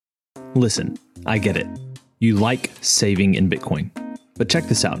Listen, I get it. You like saving in Bitcoin. But check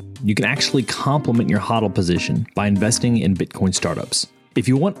this out. You can actually complement your HODL position by investing in Bitcoin startups. If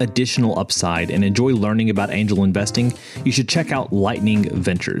you want additional upside and enjoy learning about angel investing, you should check out Lightning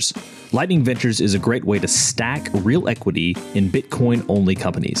Ventures. Lightning Ventures is a great way to stack real equity in Bitcoin-only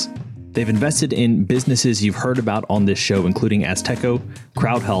companies. They've invested in businesses you've heard about on this show, including Azteco,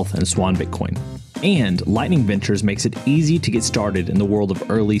 Crowd Health, and Swan Bitcoin. And Lightning Ventures makes it easy to get started in the world of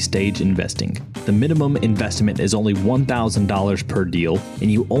early stage investing. The minimum investment is only $1,000 per deal,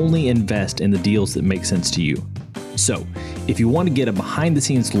 and you only invest in the deals that make sense to you. So, if you want to get a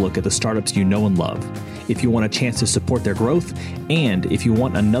behind-the-scenes look at the startups you know and love, if you want a chance to support their growth, and if you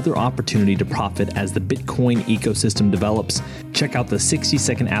want another opportunity to profit as the Bitcoin ecosystem develops, check out the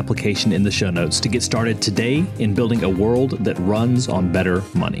 60-second application in the show notes to get started today in building a world that runs on better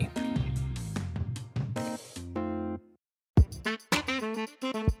money.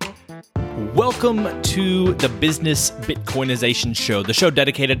 Welcome to the Business Bitcoinization Show, the show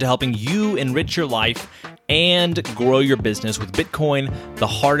dedicated to helping you enrich your life and grow your business with Bitcoin, the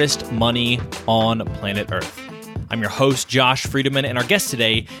hardest money on planet Earth. I'm your host, Josh Friedeman, and our guest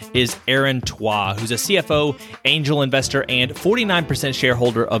today is Aaron Twa, who's a CFO, angel investor, and 49%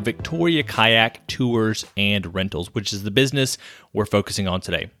 shareholder of Victoria Kayak Tours and Rentals, which is the business we're focusing on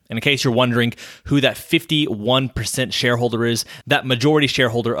today. And in case you're wondering who that 51% shareholder is, that majority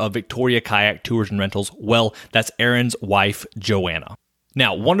shareholder of Victoria Kayak Tours and Rentals, well, that's Aaron's wife, Joanna.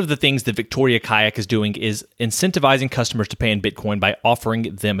 Now, one of the things that Victoria Kayak is doing is incentivizing customers to pay in Bitcoin by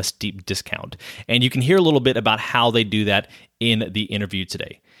offering them a steep discount. And you can hear a little bit about how they do that in the interview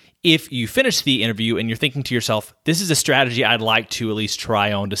today. If you finish the interview and you're thinking to yourself, this is a strategy I'd like to at least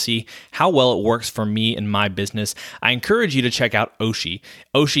try on to see how well it works for me and my business, I encourage you to check out Oshi.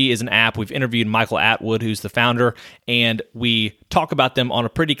 Oshi is an app. We've interviewed Michael Atwood, who's the founder, and we talk about them on a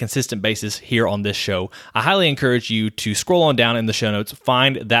pretty consistent basis here on this show. I highly encourage you to scroll on down in the show notes,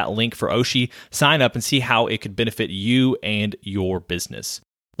 find that link for Oshi, sign up, and see how it could benefit you and your business.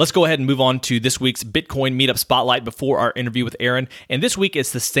 Let's go ahead and move on to this week's Bitcoin Meetup Spotlight before our interview with Aaron. And this week,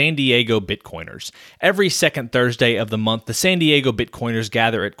 it's the San Diego Bitcoiners. Every second Thursday of the month, the San Diego Bitcoiners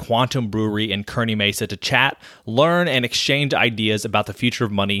gather at Quantum Brewery in Kearny Mesa to chat, learn, and exchange ideas about the future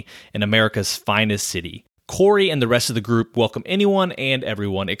of money in America's finest city. Corey and the rest of the group welcome anyone and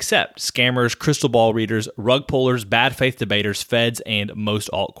everyone except scammers, crystal ball readers, rug pullers, bad faith debaters, feds, and most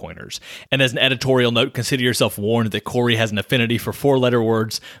altcoiners. And as an editorial note, consider yourself warned that Corey has an affinity for four-letter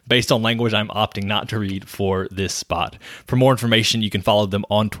words based on language I'm opting not to read for this spot. For more information, you can follow them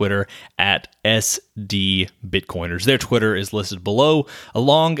on Twitter at SD Bitcoiners. Their Twitter is listed below,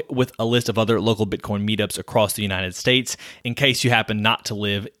 along with a list of other local Bitcoin meetups across the United States, in case you happen not to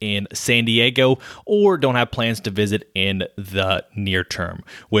live in San Diego or don't have plans to visit in the near term,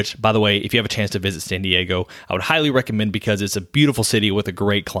 which, by the way, if you have a chance to visit San Diego, I would highly recommend because it's a beautiful city with a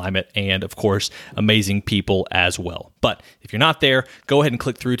great climate and, of course, amazing people as well. But if you're not there, go ahead and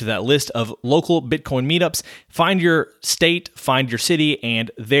click through to that list of local Bitcoin meetups, find your state, find your city, and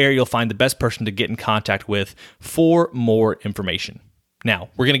there you'll find the best person to get in contact with for more information. Now,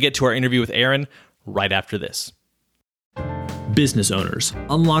 we're going to get to our interview with Aaron right after this. Business owners,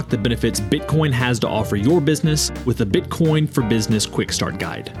 unlock the benefits Bitcoin has to offer your business with the Bitcoin for Business Quick Start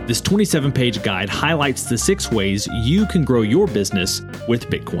Guide. This 27-page guide highlights the 6 ways you can grow your business with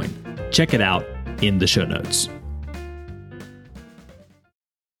Bitcoin. Check it out in the show notes.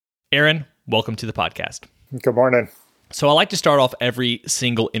 Aaron, welcome to the podcast. Good morning. So I like to start off every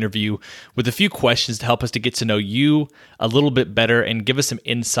single interview with a few questions to help us to get to know you a little bit better and give us some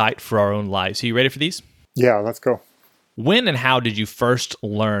insight for our own lives. Are you ready for these? Yeah, let's go. When and how did you first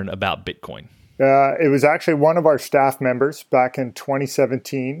learn about Bitcoin? It was actually one of our staff members back in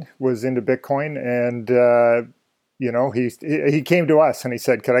 2017 was into Bitcoin, and he came to us and he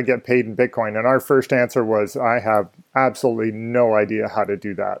said, "Could I get paid in Bitcoin?" And our first answer was, "I have absolutely no idea how to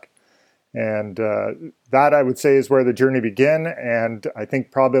do that." And that, I would say, is where the journey began. And I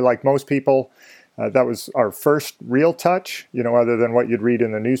think probably like most people, that was our first real touch, other than what you'd read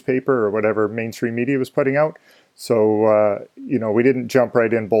in the newspaper or whatever mainstream media was putting out. So, we didn't jump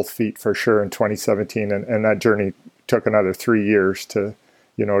right in both feet for sure in 2017. And that journey took another 3 years to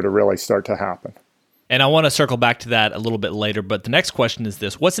really start to happen. And I want to circle back to that a little bit later. But the next question is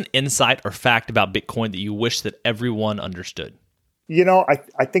this: what's an insight or fact about Bitcoin that you wish that everyone understood?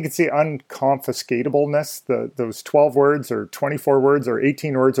 I think it's the unconfiscatableness, those 12 words or 24 words or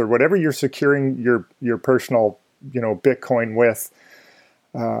 18 words or whatever you're securing your personal, Bitcoin with.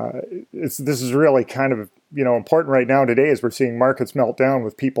 This is really kind of important right now today is we're seeing markets melt down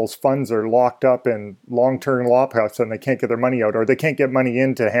with people's funds are locked up in long-term lockups and they can't get their money out, or they can't get money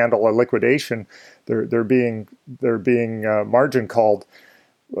in to handle a liquidation. They're being margin called.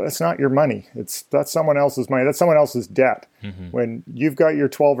 Well, that's not your money. That's someone else's money. That's someone else's debt. When you've got your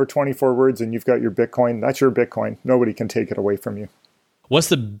 12 or 24 words and you've got your Bitcoin, that's your Bitcoin. Nobody can take it away from you. What's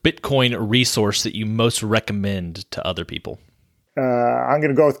the Bitcoin resource that you most recommend to other people? I'm going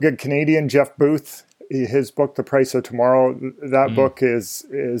to go with good Canadian, Jeff Booth. His book, The Price of Tomorrow, that book is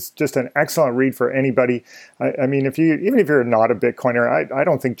just an excellent read for anybody. I mean, even if you're not a Bitcoiner, I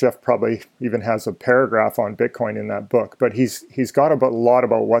don't think Jeff probably even has a paragraph on Bitcoin in that book, but he's got a lot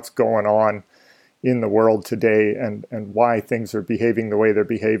about what's going on in the world today and why things are behaving the way they're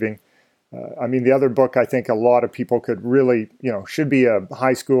behaving. I mean, the other book I think a lot of people could really, should be a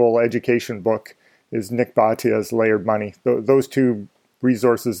high school education book is Nick Bhatia's Layered Money. Those two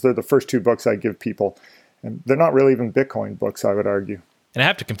resources, they're the first two books I give people. And they're not really even Bitcoin books, I would argue. And I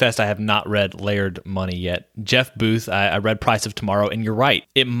have to confess, I have not read Layered Money yet. Jeff Booth, I read Price of Tomorrow, and you're right.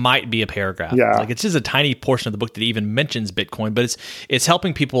 It might be a paragraph. Yeah. Like, it's just a tiny portion of the book that even mentions Bitcoin, but it's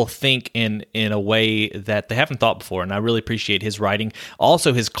helping people think in a way that they haven't thought before. And I really appreciate his writing.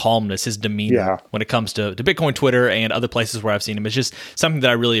 Also, his calmness, his demeanor when it comes to Bitcoin Twitter and other places where I've seen him. It's just something that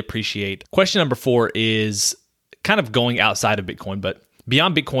I really appreciate. Question number 4 is kind of going outside of Bitcoin, but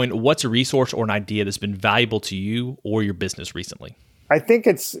beyond Bitcoin, what's a resource or an idea that's been valuable to you or your business recently? I think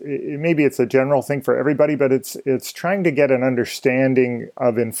maybe it's a general thing for everybody, but it's trying to get an understanding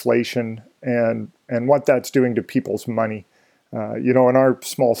of inflation and what that's doing to people's money. In our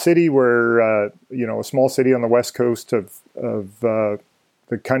small city, we're a small city on the west coast of the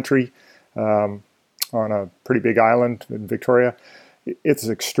country, on a pretty big island in Victoria. It's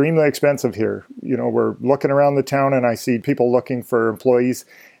extremely expensive here. We're looking around the town and I see people looking for employees.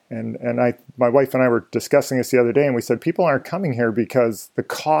 And my wife and I were discussing this the other day, and we said people aren't coming here because the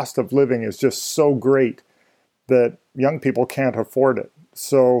cost of living is just so great that young people can't afford it.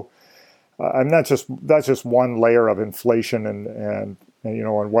 So, that's just one layer of inflation, and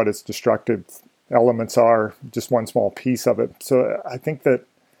what its destructive elements are, just one small piece of it. So I think that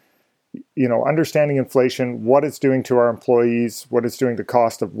understanding inflation, what it's doing to our employees, what it's doing to the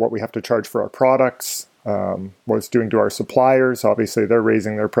cost of what we have to charge for our products. What it's doing to our suppliers. Obviously, they're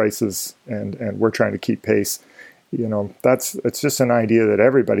raising their prices, and we're trying to keep pace. It's just an idea that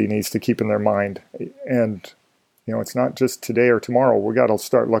everybody needs to keep in their mind. And it's not just today or tomorrow. We got to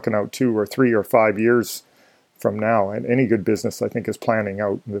start looking out 2 or 3 or 5 years from now. And any good business, I think, is planning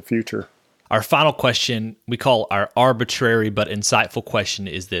out in the future. Our final question, we call our arbitrary but insightful question,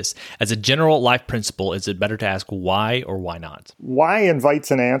 is this. As a general life principle, is it better to ask why or why not? Why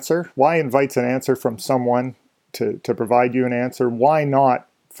invites an answer. Why invites an answer from someone to provide you an answer. Why not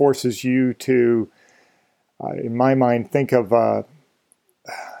forces you to, in my mind, think of a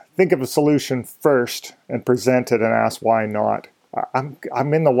solution first and present it and ask why not.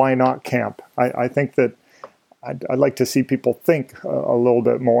 I'm in the why not camp. I think that I'd like to see people think a little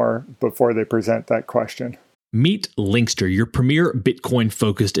bit more before they present that question. Meet Linkster, your premier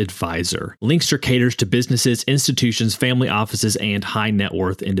Bitcoin-focused advisor. Linkster caters to businesses, institutions, family offices, and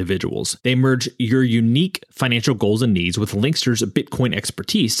high-net-worth individuals. They merge your unique financial goals and needs with Linkster's Bitcoin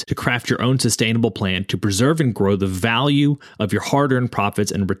expertise to craft your own sustainable plan to preserve and grow the value of your hard-earned profits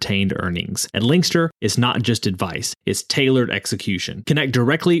and retained earnings. At Linkster, it's not just advice, it's tailored execution. Connect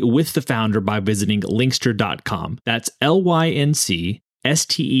directly with the founder by visiting linkster.com. That's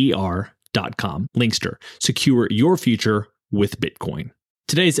LYNCSTER.com. Linkster. Secure your future with Bitcoin.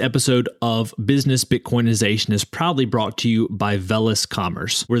 Today's episode of Business Bitcoinization is proudly brought to you by Velis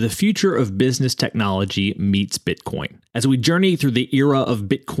Commerce, where the future of business technology meets Bitcoin. As we journey through the era of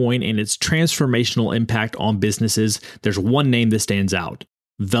Bitcoin and its transformational impact on businesses, there's one name that stands out.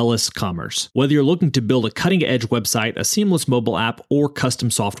 Velis Commerce. Whether you're looking to build a cutting-edge website, a seamless mobile app, or custom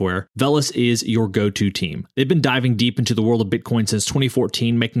software, Velis is your go-to team. They've been diving deep into the world of Bitcoin since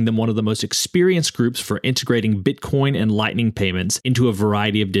 2014, making them one of the most experienced groups for integrating Bitcoin and Lightning payments into a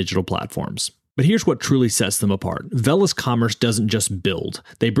variety of digital platforms. But here's what truly sets them apart. Velis Commerce doesn't just build.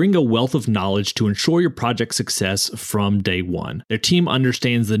 They bring a wealth of knowledge to ensure your project's success from day one. Their team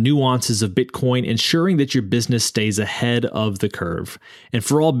understands the nuances of Bitcoin, ensuring that your business stays ahead of the curve. And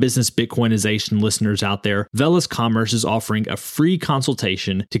for all business Bitcoinization listeners out there, Velis Commerce is offering a free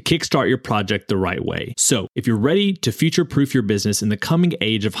consultation to kickstart your project the right way. So if you're ready to future-proof your business in the coming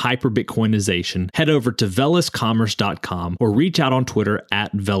age of hyper-Bitcoinization, head over to veliscommerce.com or reach out on Twitter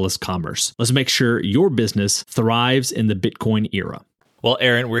at VelisCommerce. Let's make sure your business thrives in the Bitcoin era. Well,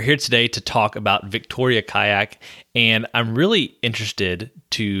 Aaron, we're here today to talk about Victoria Kayak, and I'm really interested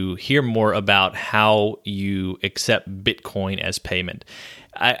to hear more about how you accept Bitcoin as payment.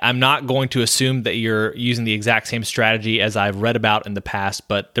 I'm not going to assume that you're using the exact same strategy as I've read about in the past,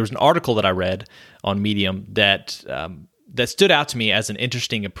 but there was an article that I read on Medium that stood out to me as an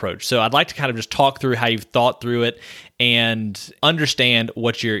interesting approach. So I'd like to kind of just talk through how you've thought through it and understand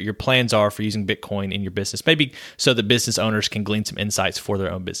what your plans are for using Bitcoin in your business, maybe so that business owners can glean some insights for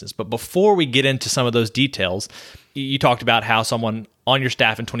their own business. But before we get into some of those details, you talked about how someone on your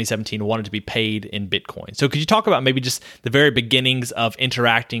staff in 2017 wanted to be paid in Bitcoin. So could you talk about maybe just the very beginnings of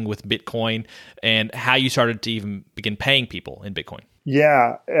interacting with Bitcoin and how you started to even begin paying people in Bitcoin?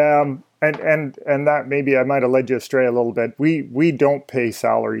 Yeah, and that maybe I might have led you astray a little bit. We don't pay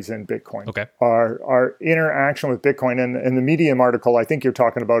salaries in Bitcoin. Okay. Our interaction with Bitcoin, and the Medium article I think you're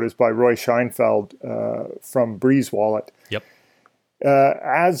talking about is by Roy Scheinfeld from Breeze Wallet. Yep.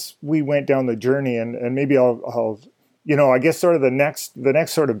 As we went down the journey, and maybe I'll I guess sort of the next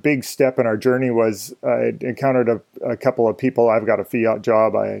sort of big step in our journey was I encountered a couple of people. I've got a fiat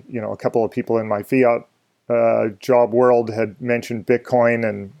job. A couple of people in my fiat job world had mentioned Bitcoin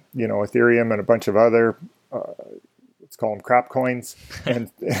and Ethereum and a bunch of other let's call them crap coins,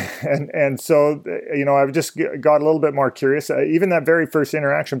 and so I've just got a little bit more curious. Even that very first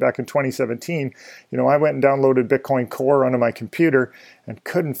interaction back in 2017, I went and downloaded Bitcoin Core onto my computer and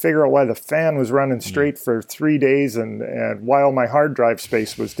couldn't figure out why the fan was running straight for 3 days, and while my hard drive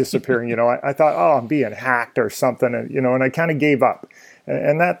space was disappearing, I thought, oh, I'm being hacked or something, and I kind of gave up,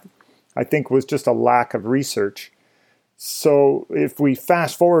 and that I think was just a lack of research. So if we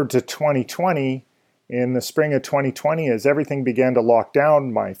fast forward to 2020, in the spring of 2020, as everything began to lock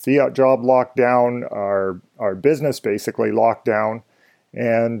down, my fiat job locked down, our business basically locked down,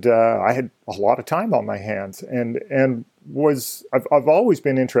 and I had a lot of time on my hands, and I've always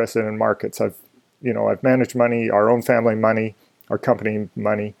been interested in markets. I've managed money, our own family money, our company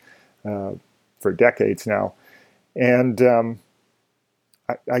money, for decades now, and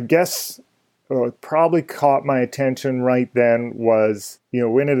I guess what probably caught my attention right then was,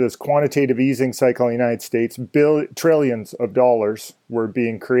 when it is quantitative easing cycle in the United States, trillions of dollars were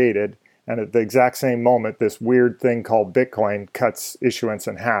being created. And at the exact same moment, this weird thing called Bitcoin cuts issuance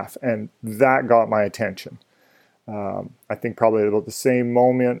in half. And that got my attention. I think probably about the same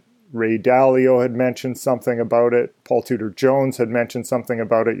moment, Ray Dalio had mentioned something about it. Paul Tudor Jones had mentioned something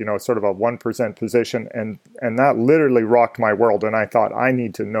about it, sort of a 1% position. And that literally rocked my world. And I thought, I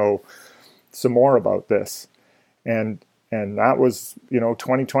need to know some more about this, and that was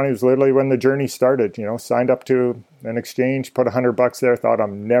 2020 was literally when the journey started. Signed up to an exchange, put $100 there, thought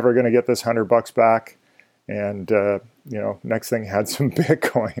I'm never going to get this $100 back, and next thing had some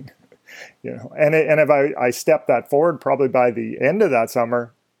Bitcoin. And if I stepped that forward, probably by the end of that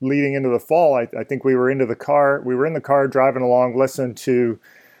summer, leading into the fall, I think we were in the car driving along, listening to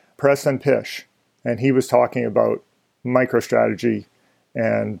Preston Pish, and he was talking about MicroStrategy.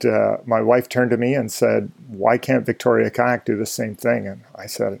 And my wife turned to me and said, why can't Victoria Kayak do the same thing? And I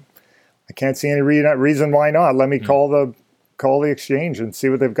said, I can't see any reason why not. Let me call the exchange and see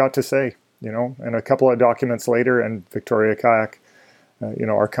what they've got to say. And a couple of documents later, and Victoria Kayak,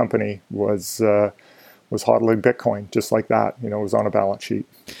 our company was hodling Bitcoin just like that. It was on a balance sheet.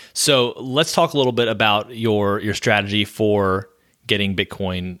 So let's talk a little bit about your strategy for getting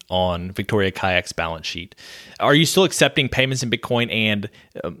Bitcoin on Victoria Kayak's balance sheet. Are you still accepting payments in Bitcoin? And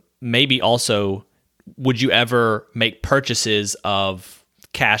maybe also, would you ever make purchases of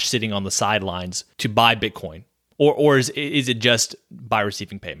cash sitting on the sidelines to buy Bitcoin? Or is it just by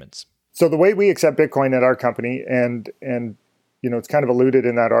receiving payments? So the way we accept Bitcoin at our company, and it's kind of alluded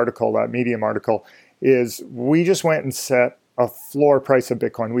in that article, that Medium article, is we just went and set a floor price of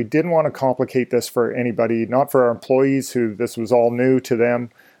Bitcoin. We didn't want to complicate this for anybody, not for our employees who this was all new to them,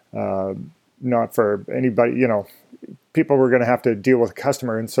 not for anybody, people were going to have to deal with a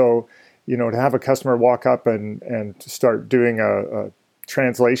customer. And so, to have a customer walk up and start doing a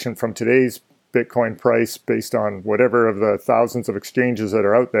translation from today's Bitcoin price based on whatever of the thousands of exchanges that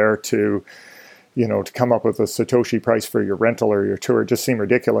are out there to come up with a Satoshi price for your rental or your tour just seemed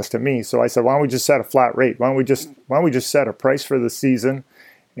ridiculous to me. So I said, why don't we just set a flat rate? Why don't we just set a price for the season?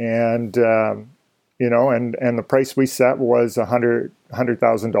 And, and the price we set was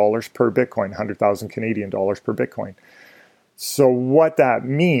 $100,000 per Bitcoin, 100,000 Canadian dollars per Bitcoin. So what that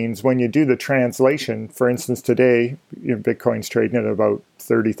means when you do the translation, for instance, today, Bitcoin's trading at about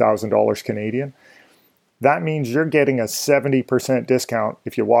 $30,000 Canadian. That means you're getting a 70% discount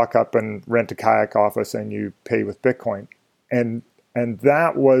if you walk up and rent a kayak office and you pay with Bitcoin. And And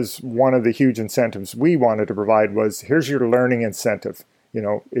that was one of the huge incentives we wanted to provide was, here's your learning incentive.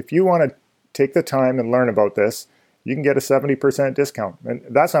 If you want to take the time and learn about this, you can get a 70% discount. And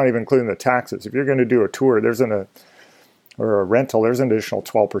that's not even including the taxes. If you're going to do a tour, or a rental, there's an additional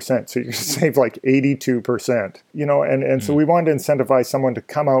 12%. So you can save like 82%, and so we wanted to incentivize someone to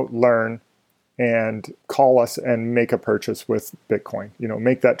come out, learn, and call us and make a purchase with Bitcoin,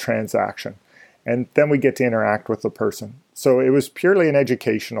 make that transaction. And then we get to interact with the person. So it was purely an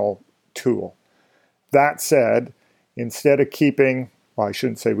educational tool. That said, instead of keeping, well, I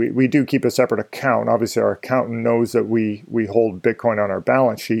shouldn't say, we do keep a separate account. Obviously, our accountant knows that we hold Bitcoin on our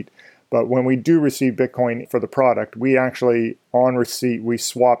balance sheet. But when we do receive Bitcoin for the product, we actually, on receipt, we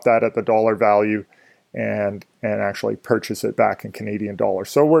swap that at the dollar value and actually purchase it back in Canadian dollars.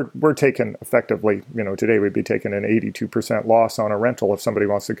 So we're taking effectively, today we'd be taking an 82% loss on a rental if somebody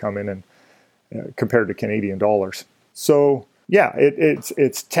wants to come in and compared to Canadian dollars. So yeah,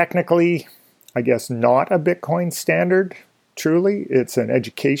 it's technically, I guess, not a Bitcoin standard. Truly, it's an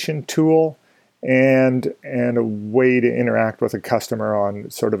education tool and a way to interact with a customer on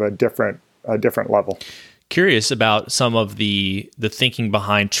sort of a different level. Curious about some of the thinking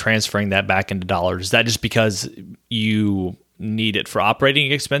behind transferring that back into dollars. Is that just because you need it for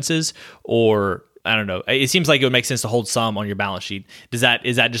operating expenses, or I don't know? It seems like it would make sense to hold some on your balance sheet. Is that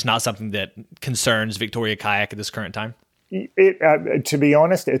just not something that concerns Victoria Kayak at this current time? To be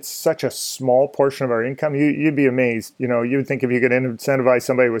honest, it's such a small portion of our income. You'd be amazed. You'd think if you could incentivize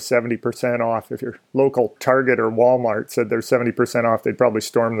somebody with 70% off, if your local Target or Walmart said they're 70% off, they'd probably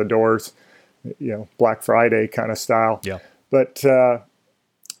storm the doors, Black Friday kind of style. Yeah. But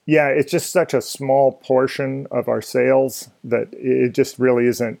it's just such a small portion of our sales that it just really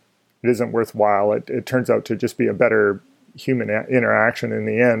isn't worthwhile. It turns out to just be a better human interaction in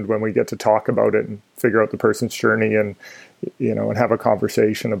the end when we get to talk about it and figure out the person's journey and have a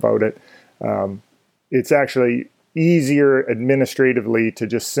conversation about it. It's actually easier administratively to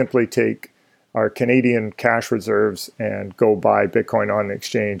just simply take our Canadian cash reserves and go buy Bitcoin on the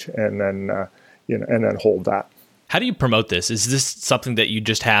exchange and then hold that. How do you promote this? Is this something that you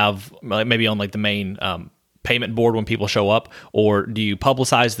just have maybe on like the main payment board when people show up, or do you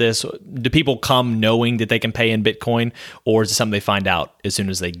publicize this? Do people come knowing that they can pay in Bitcoin, or is it something they find out as soon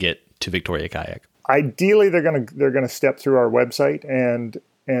as they get to Victoria Kayak? Ideally, they're gonna step through our website, and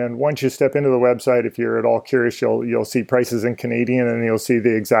once you step into the website, if you're at all curious, you'll see prices in Canadian, and you'll see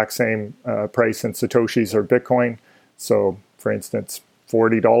the exact same price in Satoshis or Bitcoin. So, for instance,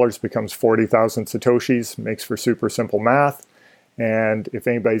 $40 becomes 40,000 Satoshis, makes for super simple math. And if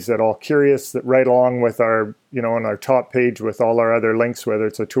anybody's at all curious, that right along with our, on our top page with all our other links, whether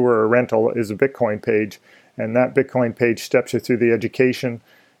it's a tour or a rental, is a Bitcoin page. And that Bitcoin page steps you through the education,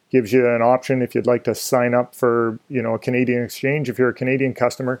 gives you an option if you'd like to sign up for, a Canadian exchange if you're a Canadian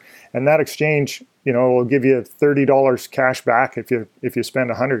customer. And that exchange, will give you $30 cash back if you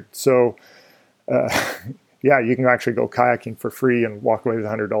spend $100. So, you can actually go kayaking for free and walk away with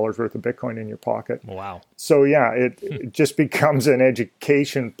 $100 worth of Bitcoin in your pocket. Wow. So it just becomes an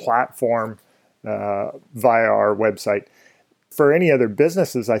education platform via our website. For any other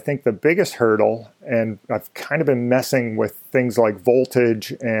businesses, I think the biggest hurdle, and I've kind of been messing with things like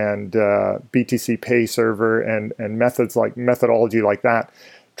Voltage and BTC Pay Server and methodology like that.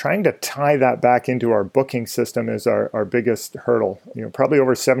 Trying to tie that back into our booking system is our biggest hurdle. Probably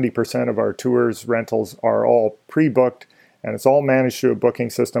over 70% of our tours, rentals are all pre-booked, and it's all managed through a booking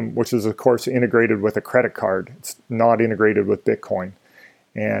system, which is, of course, integrated with a credit card. It's not integrated with Bitcoin.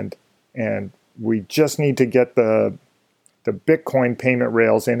 And we just need to get the Bitcoin payment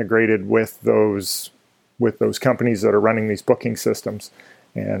rails integrated with those companies that are running these booking systems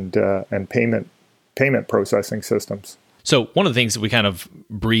and payment processing systems. So one of the things that we kind of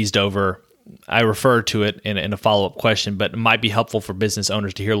breezed over, I referred to it in a follow-up question, but it might be helpful for business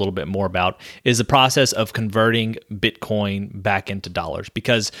owners to hear a little bit more about, is the process of converting Bitcoin back into dollars.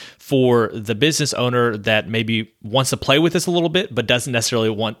 Because for the business owner that maybe wants to play with this a little bit, but doesn't necessarily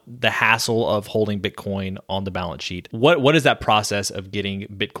want the hassle of holding Bitcoin on the balance sheet, what is that process of getting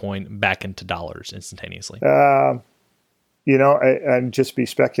Bitcoin back into dollars instantaneously? I'd just be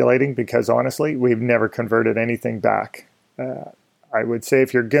speculating because honestly, we've never converted anything back. I would say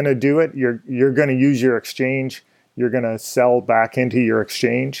if you're going to do it, you're going to use your exchange. You're going to sell back into your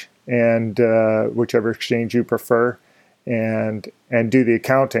exchange and whichever exchange you prefer, and do the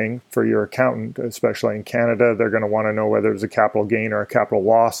accounting for your accountant, especially in Canada. They're going to want to know whether there's a capital gain or a capital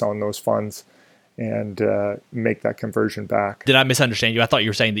loss on those funds, and make that conversion back. Did I misunderstand you? I thought you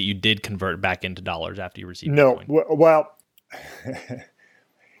were saying that you did convert back into dollars after you received Bitcoin. No, well,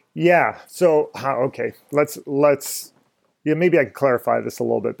 yeah. So okay, let's yeah, maybe I can clarify this a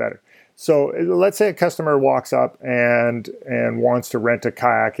little bit better. So let's say a customer walks up and wants to rent a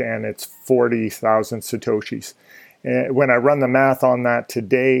kayak, and it's 40,000 satoshis. And when I run the math on that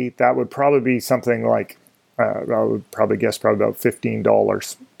today, that would probably be something like, I would probably guess probably about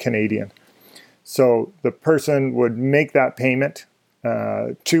 $15 Canadian. So the person would make that payment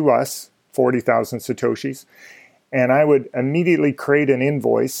to us, 40,000 satoshis, and I would immediately create an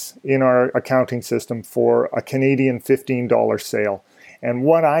invoice in our accounting system for a Canadian $15 sale. And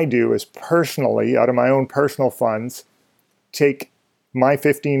what I do is personally, out of my own personal funds, take my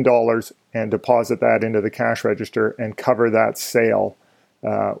 $15 and deposit that into the cash register and cover that sale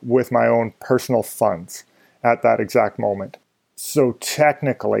with my own personal funds at that exact moment. So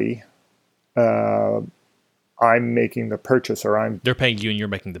technically, I'm making the purchase, or they're paying you and you're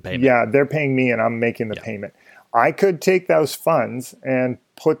making the payment. Yeah, they're paying me and I'm making the payment. I could take those funds and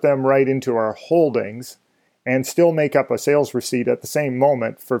put them right into our holdings and still make up a sales receipt at the same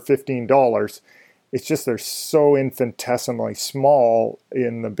moment for $15. It's just they're so infinitesimally small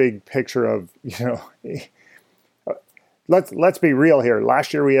in the big picture of, let's be real here.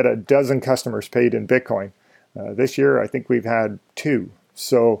 Last year we had a dozen customers paid in Bitcoin. This year I think we've had 2.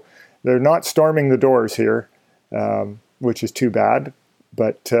 So they're not storming the doors here, which is too bad.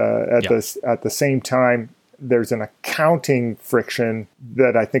 But at the same time, there's an accounting friction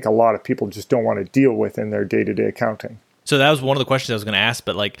that I think a lot of people just don't want to deal with in their day-to-day accounting. So that was one of the questions I was going to ask,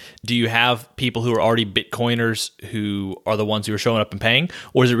 but do you have people who are already Bitcoiners who are the ones who are showing up and paying?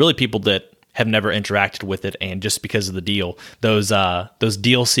 Or is it really people that have never interacted with it and just because of the deal, those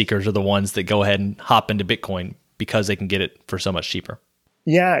deal seekers are the ones that go ahead and hop into Bitcoin because they can get it for so much cheaper?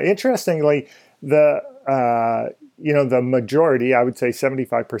 Yeah, interestingly, the majority, I would say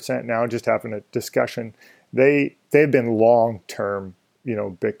 75% now, just having a discussion, they've been long-term,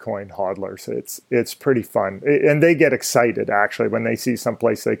 Bitcoin hodlers. It's pretty fun, and they get excited actually when they see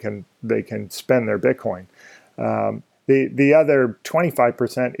someplace they can spend their Bitcoin. The other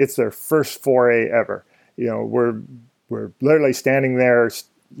 25%, it's their first foray ever. We're literally standing there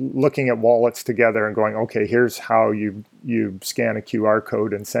looking at wallets together and going, okay, here's how you scan a QR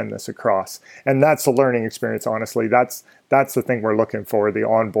code and send this across. And that's the learning experience, honestly. That's the thing we're looking for, the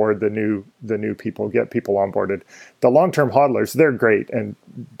onboard, the new people, get people onboarded. The long-term hodlers, they're great. And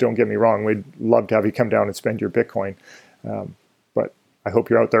don't get me wrong, we'd love to have you come down and spend your Bitcoin. But I hope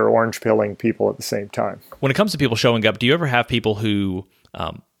you're out there orange pilling people at the same time. When it comes to people showing up, do you ever have people who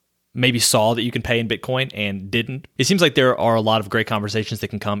maybe saw that you can pay in Bitcoin and didn't? It seems like there are a lot of great conversations that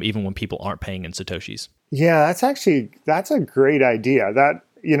can come even when people aren't paying in Satoshis. Yeah, that's a great idea.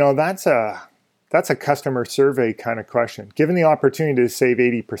 That's a customer survey kind of question. Given the opportunity to save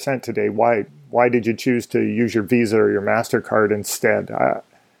 80% today, why did you choose to use your Visa or your MasterCard instead?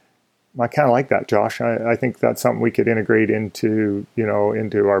 I kind of like that, Josh. I think that's something we could integrate into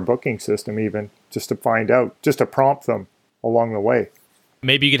our booking system, even just to find out, just to prompt them along the way.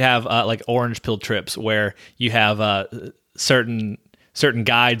 Maybe you could have orange pill trips where you have certain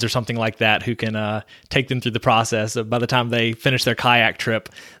guides or something like that who can take them through the process. By the time they finish their kayak trip,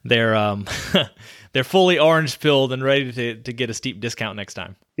 they're they're fully orange pilled and ready to get a steep discount next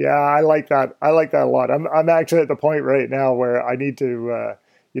time. Yeah, I like that. I like that a lot. I'm actually at the point right now where I need to do a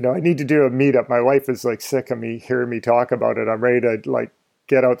meetup. My wife is sick of me hearing me talk about it. I'm ready to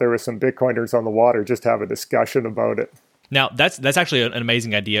get out there with some Bitcoiners on the water, just have a discussion about it. Now, that's actually an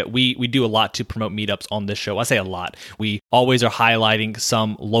amazing idea. We do a lot to promote meetups on this show. I say a lot. We always are highlighting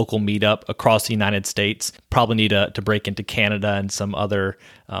some local meetup across the United States. Probably need to break into Canada and some other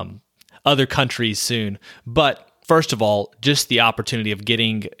countries soon. But first of all, just the opportunity of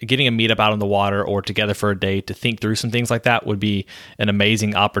getting a meetup out on the water or together for a day to think through some things like that would be an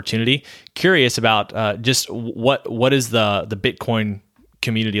amazing opportunity. Curious about just what is the Bitcoin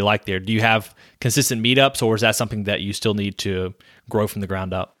community like there? Do you have consistent meetups, or is that something that you still need to grow from the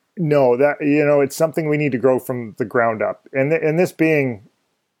ground up? No, it's something we need to grow from the ground up. And this being,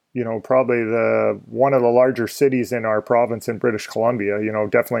 probably one of the larger cities in our province in British Columbia,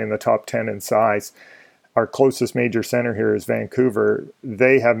 definitely in the top 10 in size. Our closest major center here is Vancouver.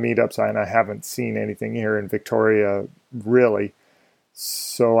 They have meetups, and I haven't seen anything here in Victoria, really.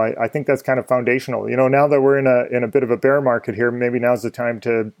 So I think that's kind of foundational. Now that we're in a bit of a bear market here, maybe now's the time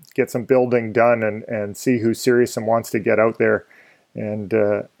to get some building done and see who's serious and wants to get out there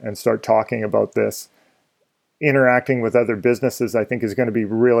and start talking about this. Interacting with other businesses, I think, is going to be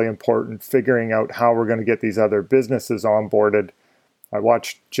really important. Figuring out how we're going to get these other businesses onboarded. I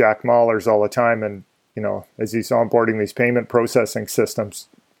watch Jack Mallers all the time, and as he's onboarding these payment processing systems,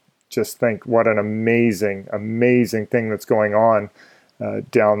 just think what an amazing thing that's going on.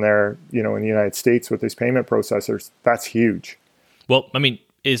 down there, in the United States with these payment processors. That's huge. Well, I mean,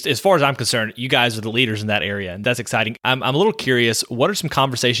 as far as I'm concerned, you guys are the leaders in that area, and that's exciting. I'm a little curious, what are some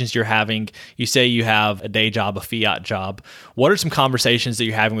conversations you're having? You say you have a day job, a fiat job. What are some conversations that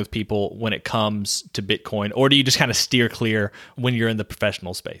you're having with people when it comes to Bitcoin, or do you just kind of steer clear when you're in the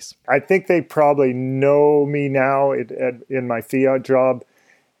professional space? I think they probably know me now in my fiat job.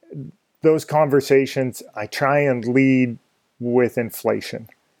 Those conversations, I try and lead with inflation.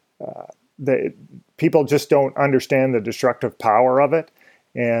 People just don't understand the destructive power of it.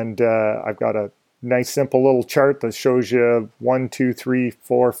 And I've got a nice, simple little chart that shows you 1, 2, 3,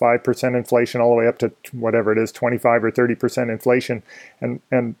 4, 5% inflation, all the way up to whatever it is, 25 or 30% inflation,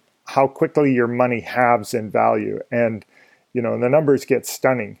 and how quickly your money halves in value. And, the numbers get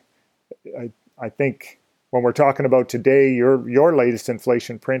stunning. I think when we're talking about today, your latest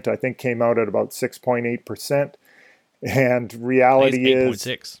inflation print, I think, came out at about 6.8%. And reality is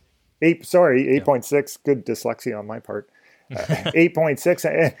 8.6. 8.6. Good dyslexia on my part.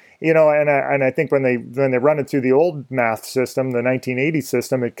 8.6, and I think when they run it through the old math system, the 1980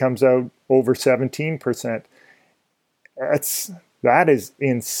 system, it comes out over 17%. That is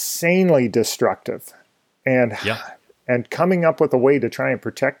insanely destructive, and coming up with a way to try and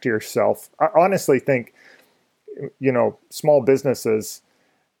protect yourself. I honestly think, small businesses,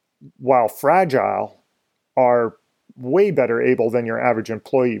 while fragile, are way better able than your average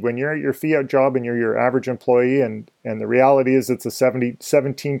employee. When you're at your fiat job and you're your average employee, and the reality is it's a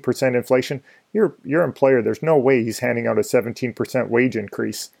 17% inflation, your employer, there's no way he's handing out a 17% wage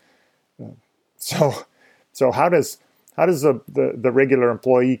increase. So how does the regular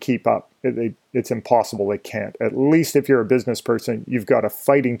employee keep up? It's impossible. They can't. At least if you're a business person, you've got a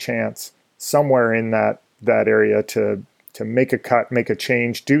fighting chance somewhere in that area to make a cut, make a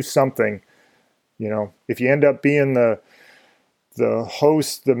change, do something. If you end up being the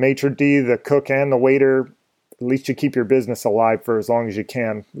host, the maitre d', the cook, and the waiter, at least you keep your business alive for as long as you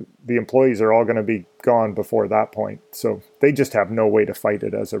can. The employees are all going to be gone before that point. So they just have no way to fight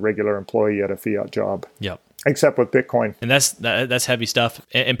it as a regular employee at a fiat job. Yep. Except with Bitcoin. And that's heavy stuff.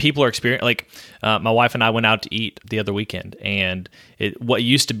 And people are experiencing, like my wife and I went out to eat the other weekend, and what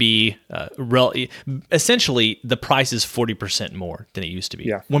used to be essentially the price is 40% more than it used to be.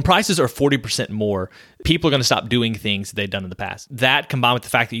 Yeah. When prices are 40% more, people are going to stop doing things they've done in the past. That, combined with the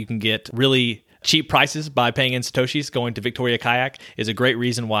fact that you can get really cheap prices by paying in Satoshis, going to Victoria Kayak, is a great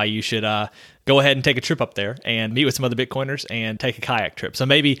reason why you should go ahead and take a trip up there and meet with some other Bitcoiners and take a kayak trip. So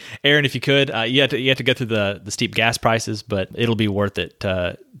maybe, Aaron, if you could, you have to go through the steep gas prices, but it'll be worth it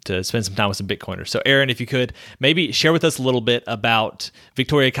to spend some time with some Bitcoiners. So Aaron, if you could, maybe share with us a little bit about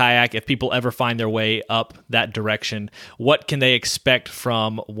Victoria Kayak. If people ever find their way up that direction, what can they expect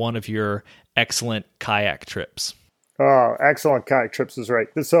from one of your excellent kayak trips? Oh, excellent kayak trips is right.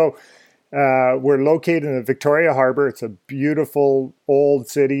 So we're located in the Victoria Harbor. It's a beautiful old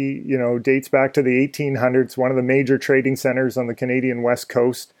city, dates back to the 1800s, one of the major trading centers on the Canadian West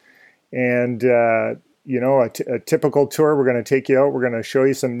Coast. And, a typical tour, we're going to take you out. We're going to show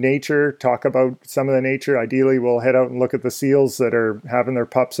you some nature, talk about some of the nature. Ideally, we'll head out and look at the seals that are having their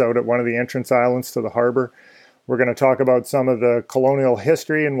pups out at one of the entrance islands to the harbor. We're going to talk about some of the colonial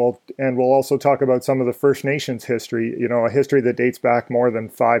history, and we'll also talk about some of the First Nations history, a history that dates back more than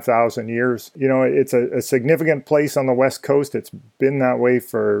 5,000 years. It's a significant place on the West Coast. It's been that way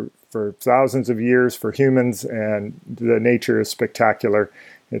for thousands of years for humans, and the nature is spectacular.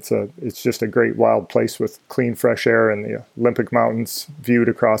 It's just a great wild place with clean, fresh air, and the Olympic Mountains viewed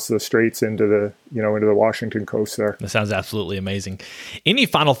across the straits into the Washington coast there. That sounds absolutely amazing. Any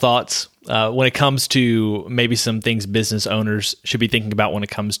final thoughts when it comes to maybe some things business owners should be thinking about when it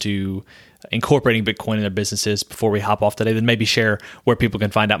comes to incorporating Bitcoin in their businesses before we hop off today? Then maybe share where people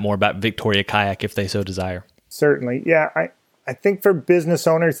can find out more about Victoria Kayak if they so desire. Certainly. Yeah, I think for business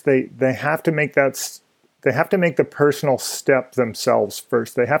owners, they have to make they have to make the personal step themselves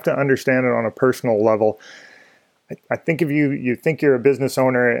first. They have to understand it on a personal level. I think if you think you're a business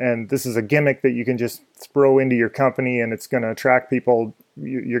owner and this is a gimmick that you can just throw into your company and it's going to attract people,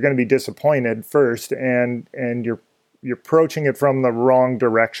 you're going to be disappointed first, and you're approaching it from the wrong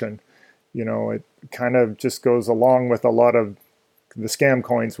direction. It kind of just goes along with a lot of the scam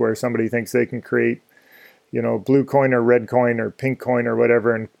coins where somebody thinks they can create, blue coin or red coin or pink coin or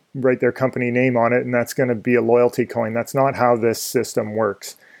whatever and write their company name on it, and that's going to be a loyalty coin. That's not how this system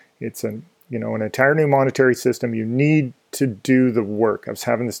works. It's an entire new monetary system. You need to do the work. I was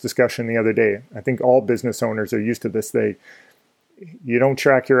having this discussion the other day. I think all business owners are used to this. You don't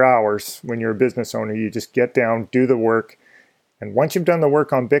track your hours when you're a business owner. You just get down, do the work, and once you've done the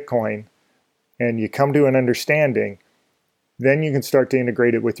work on Bitcoin and you come to an understanding, Then you can start to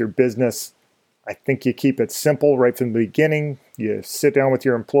integrate it with your business. I think you keep it simple right from the beginning. You sit down with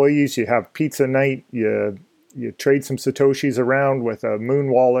your employees, you have pizza night, you trade some Satoshis around with a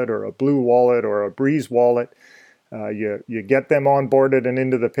Moon wallet or a Blue wallet or a Breeze wallet. You get them onboarded and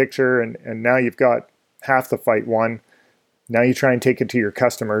into the picture, and now you've got half the fight won. Now you try and take it to your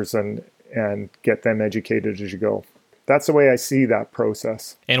customers and get them educated as you go. That's the way I see that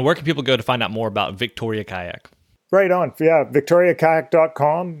process. And where can people go to find out more about Victoria Kayak? Right on. Yeah,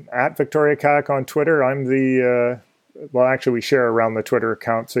 victoriakayak.com, at Victoria Kayak on Twitter. I'm actually we share around the Twitter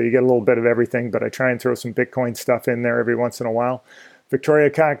account, so you get a little bit of everything, but I try and throw some Bitcoin stuff in there every once in a while.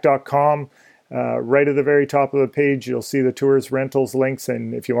 victoriakayak.com, right at the very top of the page, you'll see the tours, rentals, links,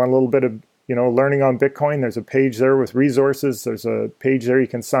 and if you want a little bit of learning on Bitcoin, there's a page there with resources. There's a page there you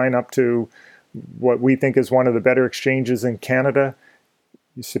can sign up to what we think is one of the better exchanges in Canada.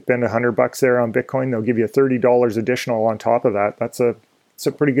 You spend $100 there on Bitcoin, they'll give you $30 additional on top of that. It's a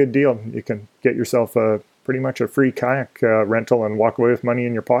pretty good deal. You can get yourself pretty much a free kayak rental and walk away with money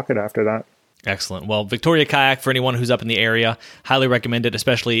in your pocket after that. Excellent. Well, Victoria Kayak, for anyone who's up in the area, highly recommend it,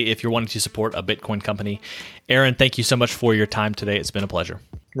 especially if you're wanting to support a Bitcoin company. Aaron, thank you so much for your time today. It's been a pleasure.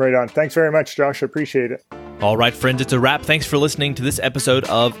 Right on. Thanks very much, Josh. I appreciate it. All right, friends, it's a wrap. Thanks for listening to this episode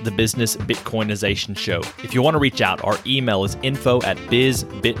of the Business Bitcoinization Show. If you want to reach out, our email is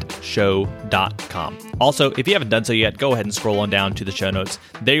info@bizbitshow.com. Also, if you haven't done so yet, go ahead and scroll on down to the show notes.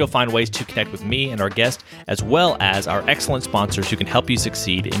 There you'll find ways to connect with me and our guest, as well as our excellent sponsors who can help you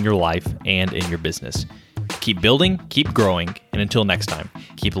succeed in your life and in your business. Keep building, keep growing, and until next time,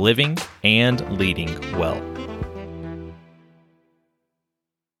 keep living and leading well.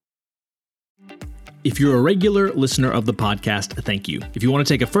 If you're a regular listener of the podcast, thank you. If you want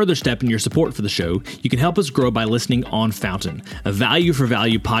to take a further step in your support for the show, you can help us grow by listening on Fountain, a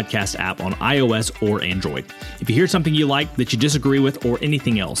value-for-value podcast app on iOS or Android. If you hear something you like that you disagree with or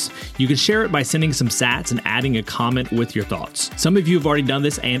anything else, you can share it by sending some sats and adding a comment with your thoughts. Some of you have already done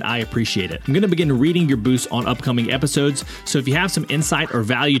this, and I appreciate it. I'm going to begin reading your boosts on upcoming episodes, so if you have some insight or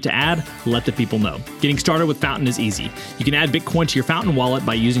value to add, let the people know. Getting started with Fountain is easy. You can add Bitcoin to your Fountain wallet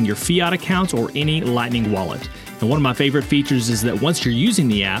by using your fiat accounts or any Lightning wallet. And one of my favorite features is that once you're using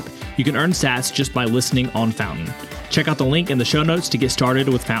the app, you can earn sats just by listening on Fountain. Check out the link in the show notes to get started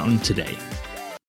with Fountain today.